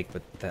can make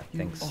with that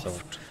thing. So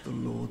the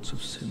Lords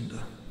of Cinder.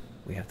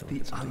 We have to The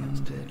look at something else.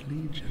 Undead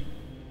Legion.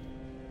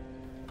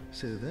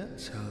 So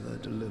that's how they're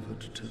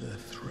delivered to their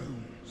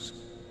thrones.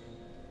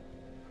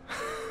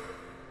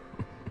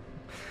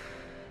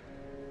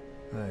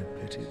 I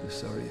pity the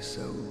sorry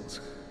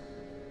souls.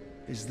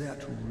 Is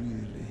that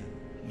really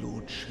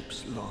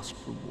Lordship's last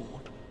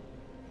reward?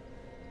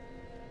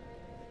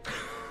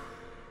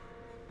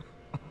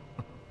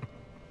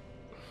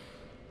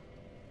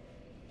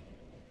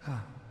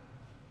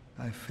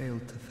 I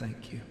failed to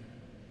thank you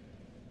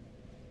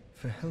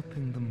for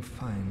helping them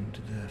find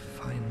their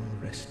final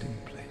resting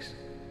place.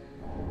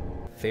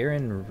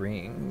 Farron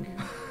Ring.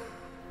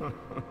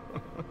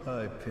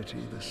 I pity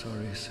the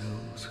sorry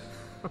souls.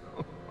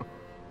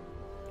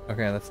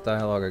 Okay, that's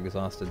dialogue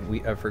exhausted.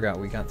 I forgot,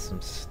 we got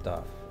some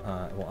stuff.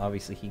 Well,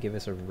 obviously he gave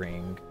us a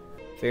ring.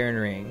 Farron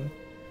Ring.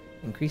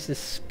 Increases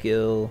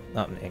skill...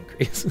 Not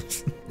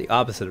increases. The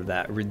opposite of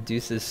that.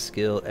 Reduces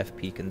skill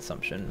FP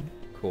consumption.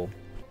 Cool.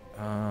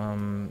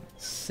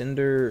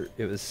 Cinder...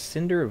 It was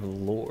Cinder of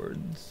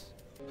Lords.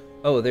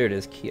 Oh, there it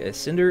is.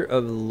 Cinder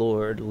of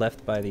Lord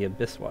left by the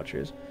Abyss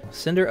Watchers.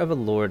 Cinder of a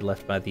Lord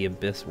left by the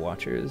Abyss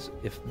Watchers.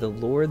 If the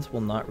Lords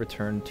will not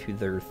return to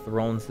their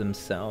thrones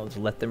themselves,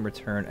 let them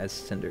return as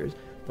cinders.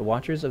 The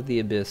Watchers of the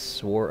Abyss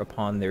swore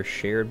upon their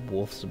shared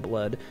wolf's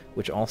blood,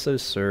 which also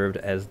served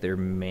as their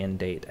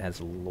mandate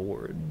as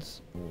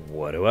Lords.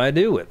 What do I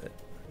do with it?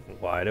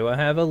 Why do I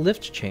have a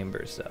lift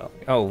chamber cell?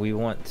 Oh, we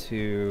want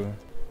to...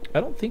 I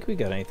don't think we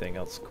got anything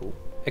else cool.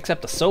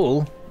 Except a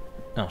soul.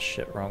 Oh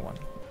shit, wrong one.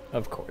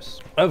 Of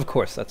course. Of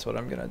course, that's what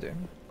I'm gonna do.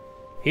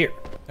 Here.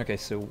 Okay,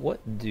 so what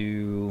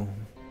do...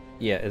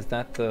 Yeah, is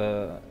that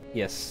the...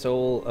 Yes,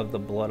 soul of the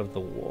blood of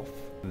the wolf.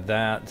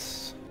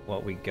 That's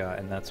what we got,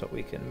 and that's what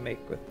we can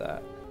make with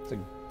that. It's a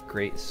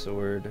great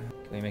sword.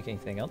 Can we make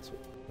anything else?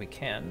 We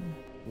can.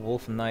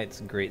 Wolf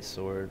Knight's great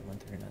sword.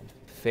 139.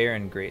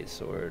 Farron great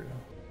sword.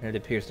 And it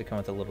appears to come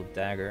with a little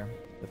dagger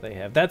that they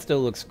have. That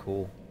still looks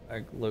cool.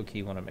 I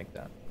low-key want to make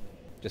that.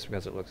 Just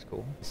because it looks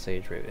cool.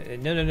 Sage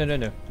Raven.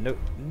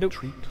 No.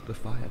 Treat the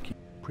firekeep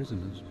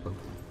prisoners both.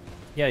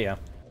 Yeah.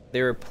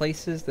 There are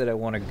places that I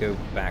want to go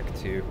back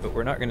to, but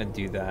we're not going to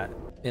do that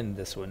in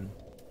this one.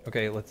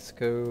 Okay, let's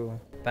go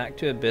back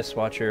to Abyss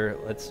Watcher.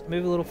 Let's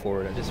move a little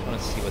forward. I just want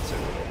to see what's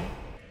over there.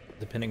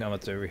 Depending on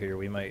what's over here,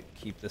 we might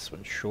keep this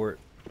one short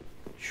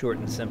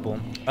and simple.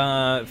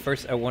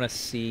 First, I want to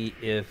see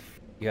if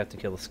you have to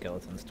kill the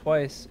skeletons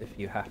twice, if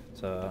you have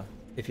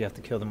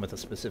to kill them with a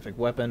specific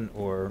weapon,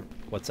 or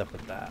what's up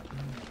with that.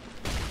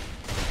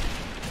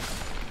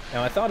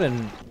 Now I thought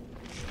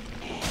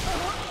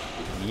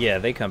yeah,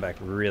 they come back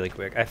really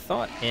quick. I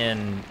thought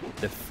in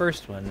the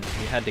first one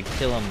you had to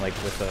kill them like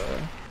with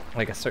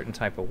a certain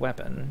type of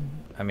weapon.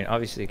 I mean,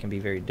 obviously it can be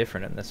very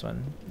different in this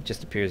one. It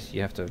just appears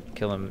you have to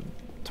kill them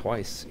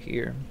twice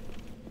here.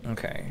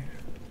 Okay.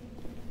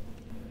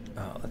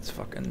 Oh, that's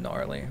fucking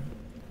gnarly.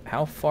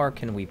 How far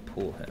can we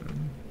pull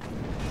him?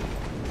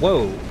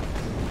 Whoa!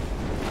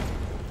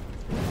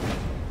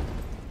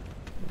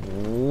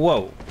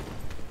 Whoa!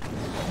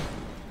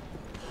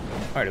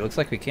 Alright, it looks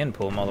like we can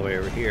pull him all the way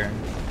over here.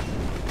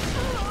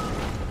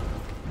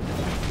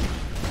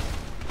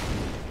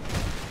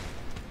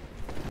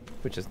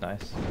 Which is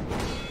nice.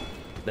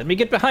 Let me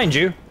get behind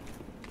you!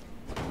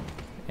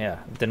 Yeah,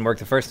 it didn't work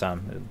the first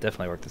time. It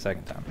definitely worked the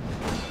second time.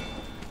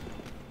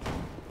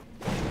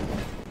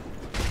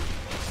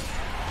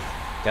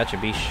 Gotcha,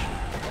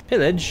 Beesh.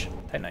 Pillage!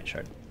 Titanite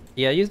Shard.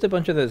 Yeah, I used a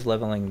bunch of those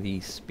leveling the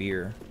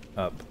spear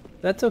up.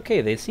 That's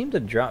okay, they seem to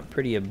drop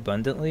pretty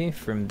abundantly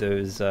from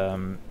those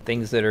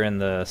things that are in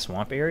the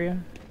swamp area.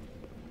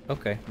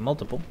 Okay,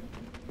 multiple.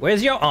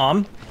 Where's your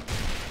arm?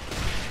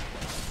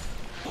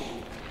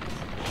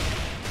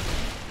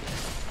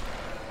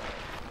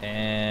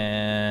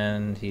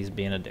 And he's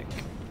being a dick.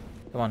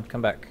 Come on,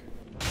 come back.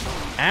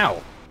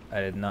 Ow! I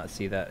did not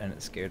see that and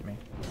it scared me.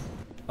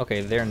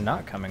 Okay, they're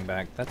not coming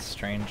back. That's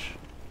strange.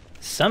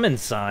 Summon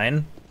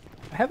sign?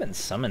 I haven't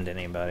summoned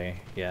anybody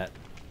yet.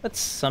 Let's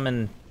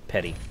summon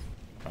Petty.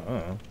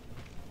 Oh.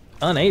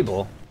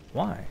 Unable?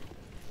 Why?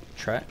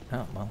 Try.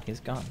 Oh, well, he's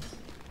gone.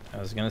 I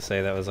was gonna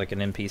say that was like an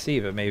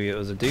NPC, but maybe it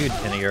was a dude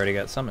and he already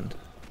got summoned.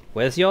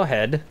 Where's your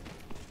head?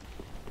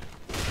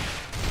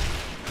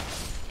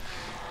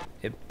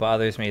 It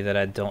bothers me that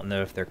I don't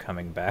know if they're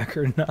coming back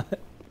or not.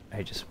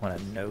 I just want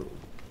to know.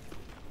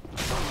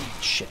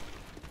 Shit.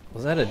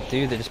 Was that a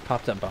dude that just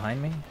popped up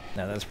behind me?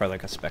 No, that's probably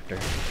like a specter.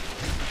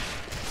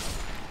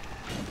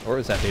 Or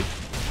is that dude?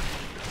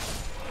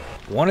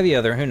 One or the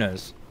other, who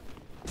knows?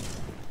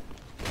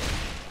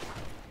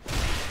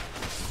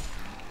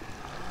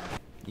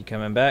 You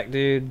coming back,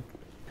 dude?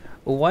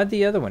 Well, why'd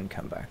the other one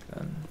come back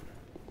then?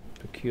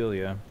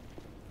 Peculiar.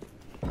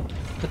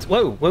 Let's,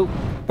 whoa, whoa.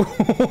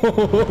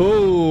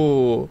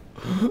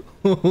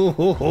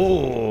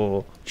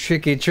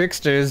 Tricky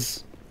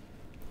tricksters.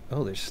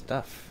 Oh, there's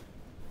stuff.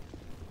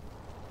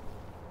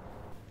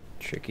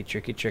 Tricky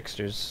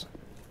tricksters.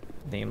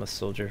 Nameless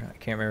soldier. I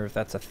can't remember if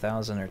that's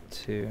 1,000 or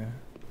 2.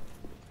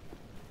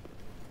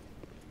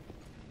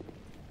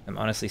 I'm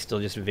honestly still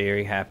just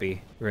very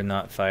happy we're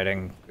not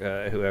fighting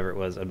whoever it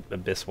was,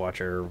 Abyss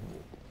Watcher,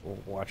 or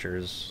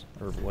Watchers,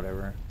 or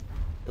whatever.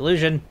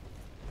 Illusion!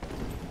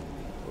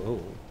 Oh.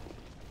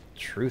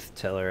 Truth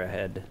teller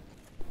ahead.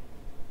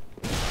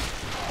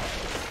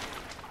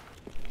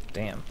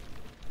 Damn.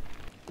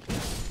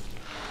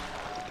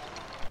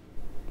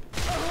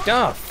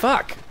 Oh,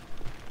 fuck!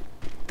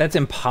 That's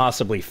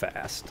impossibly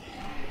fast.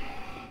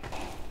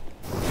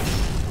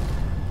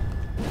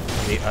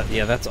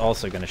 Yeah, that's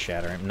also gonna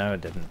shatter him. No,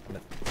 it didn't.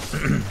 But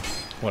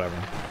whatever.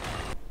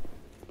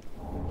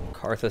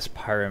 Karthus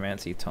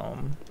Pyromancy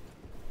Tome.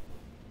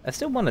 I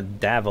still want to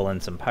dabble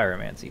in some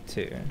pyromancy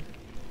too.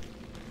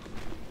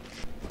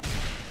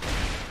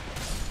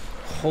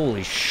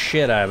 Holy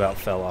shit, I about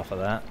fell off of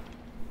that.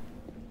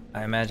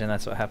 I imagine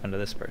that's what happened to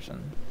this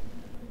person.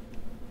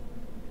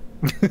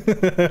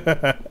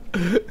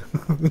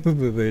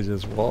 They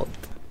just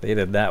walked. They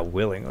did that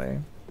willingly.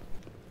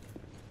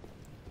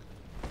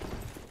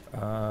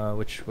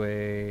 Which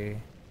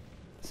way?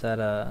 Is that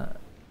a...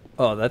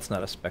 Oh, that's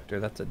not a specter,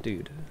 that's a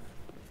dude.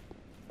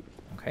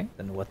 Okay,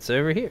 then what's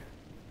over here?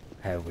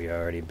 Have we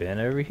already been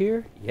over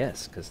here?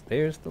 Yes, because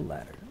there's the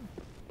ladder.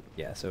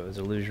 Yeah, so it was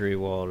illusory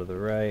wall to the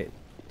right.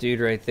 Dude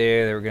right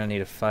there that we're gonna need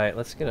to fight.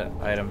 Let's get an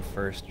item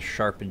first.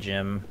 Sharp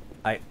gem.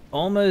 I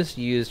almost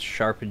used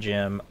Sharp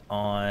gem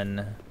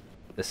on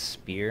the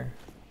spear,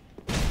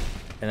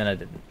 and then I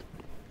didn't.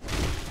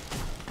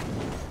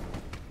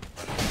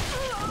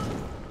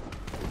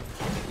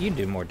 You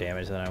do more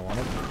damage than I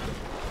wanted.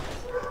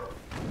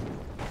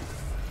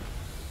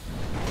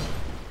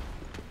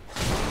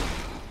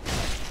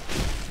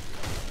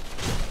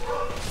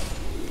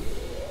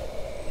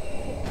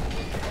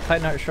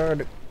 Titanite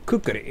Shard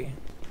Kukuri.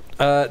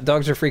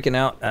 Dogs are freaking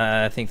out.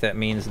 I think that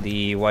means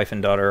the wife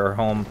and daughter are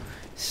home.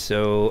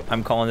 So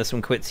I'm calling this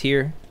one quits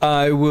here.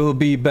 I will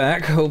be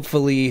back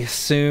hopefully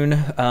soon.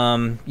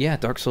 Yeah,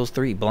 Dark Souls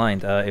 3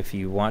 Blind. If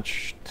you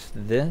watched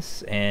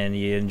this and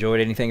you enjoyed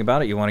anything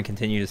about it, you want to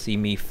continue to see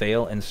me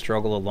fail and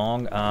struggle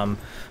along,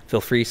 feel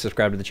free to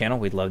subscribe to the channel.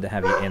 We'd love to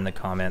have you in the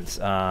comments,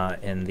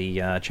 in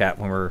the chat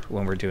when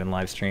we're doing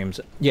live streams.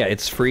 Yeah,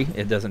 it's free.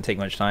 It doesn't take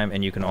much time,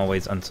 and you can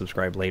always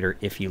unsubscribe later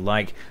if you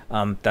like.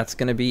 That's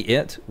gonna be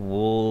it.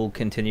 We'll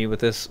continue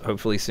with this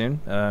hopefully soon.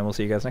 We'll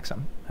see you guys next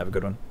time. Have a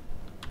good one.